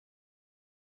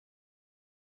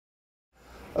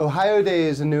Ohio Day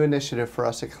is a new initiative for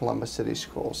us at Columbus City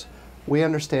Schools. We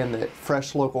understand that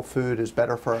fresh local food is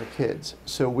better for our kids,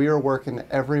 so we are working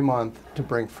every month to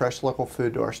bring fresh local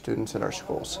food to our students in our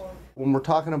schools. When we're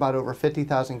talking about over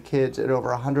 50,000 kids at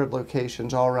over 100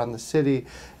 locations all around the city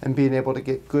and being able to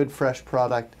get good fresh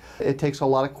product, it takes a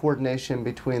lot of coordination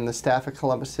between the staff at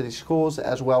Columbus City Schools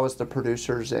as well as the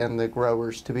producers and the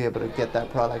growers to be able to get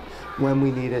that product when we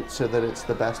need it so that it's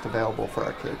the best available for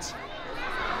our kids.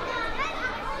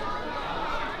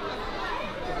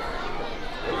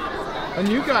 And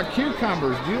you got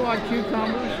cucumbers. Do you like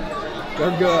cucumbers?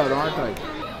 They're good, aren't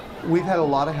they? We've had a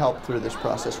lot of help through this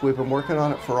process. We've been working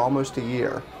on it for almost a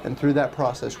year, and through that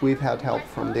process we've had help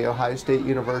from the Ohio State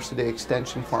University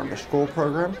Extension Farm to School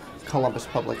program, Columbus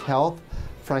Public Health,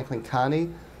 Franklin County,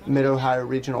 Mid-Ohio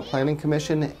Regional Planning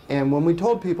Commission, and when we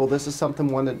told people this is something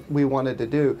we wanted to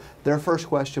do, their first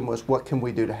question was, what can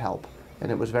we do to help? And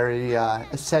it was very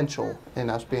essential in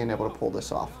us being able to pull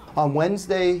this off. On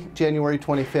Wednesday, January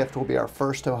 25th, will be our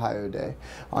first Ohio Day.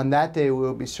 On that day, we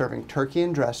will be serving turkey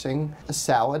and dressing, a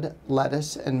salad,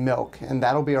 lettuce, and milk, and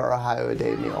that'll be our Ohio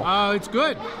Day meal. It's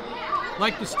good.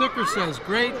 Like the sticker says,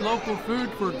 great local food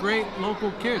for great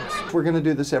local kids. We're going to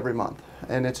do this every month,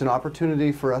 and it's an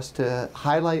opportunity for us to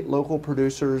highlight local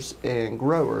producers and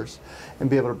growers and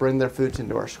be able to bring their foods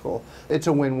into our school. It's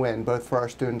a win-win, both for our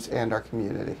students and our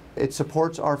community. It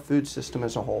supports our food system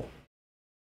as a whole.